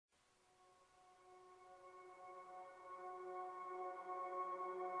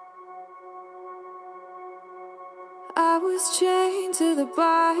was chained to the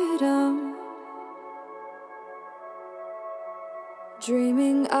bottom,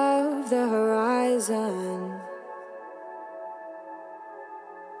 dreaming of the horizon,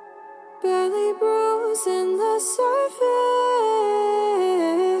 barely bruising the surface,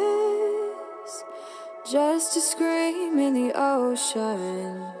 just to scream in the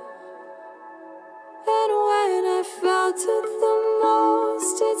ocean. And when I felt it the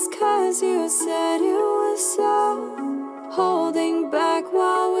most, it's 'cause you said it was so, holding back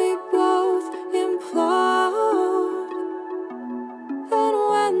while we both implode. And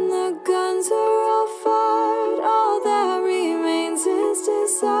when the guns are all fired, all that remains is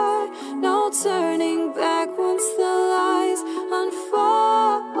desire. No turning back once the lies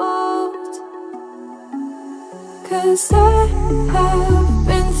unfold. 'Cause I have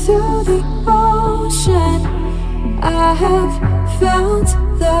been through the ocean, I have felt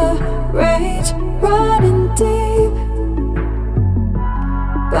the rage running deep,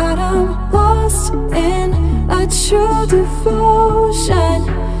 but I'm lost in a true devotion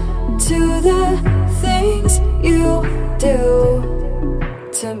to the things you do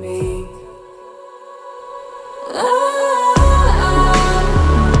to me.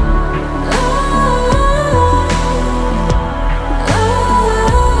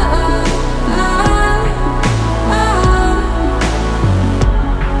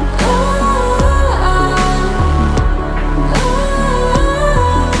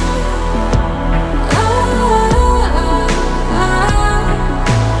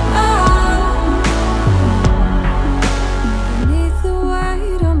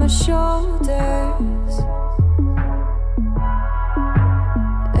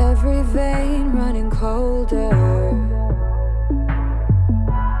 Every vein running colder.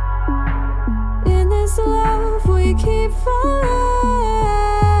 In this love we keep falling,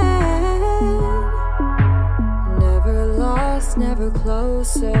 never lost, never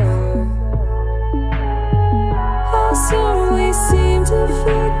closer. How soon we seem to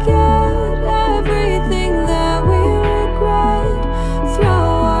forget everything that we regret. Throw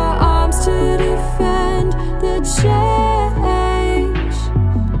our arms to defend the change.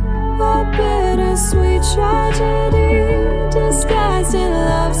 A bittersweet tragedy disguised in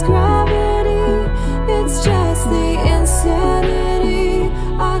love's gravity. It's just the insanity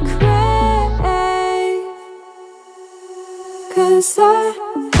I crave. 'Cause I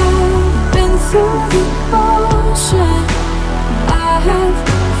have been through the ocean, I have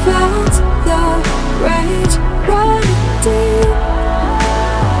felt the rage running deep,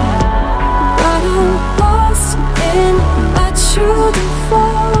 but I'm lost in a true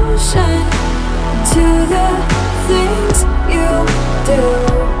devotion to the things you do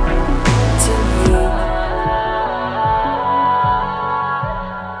to me.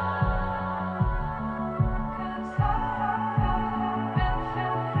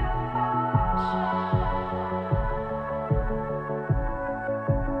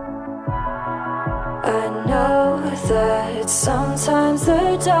 I know that sometimes the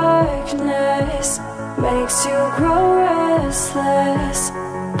darkness makes you grow restless,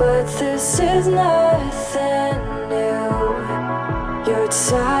 but this is nothing new. Your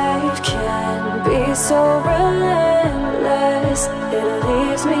tide can be so relentless, it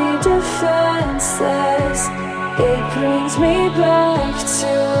leaves me defenseless, it brings me back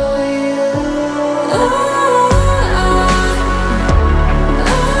to you.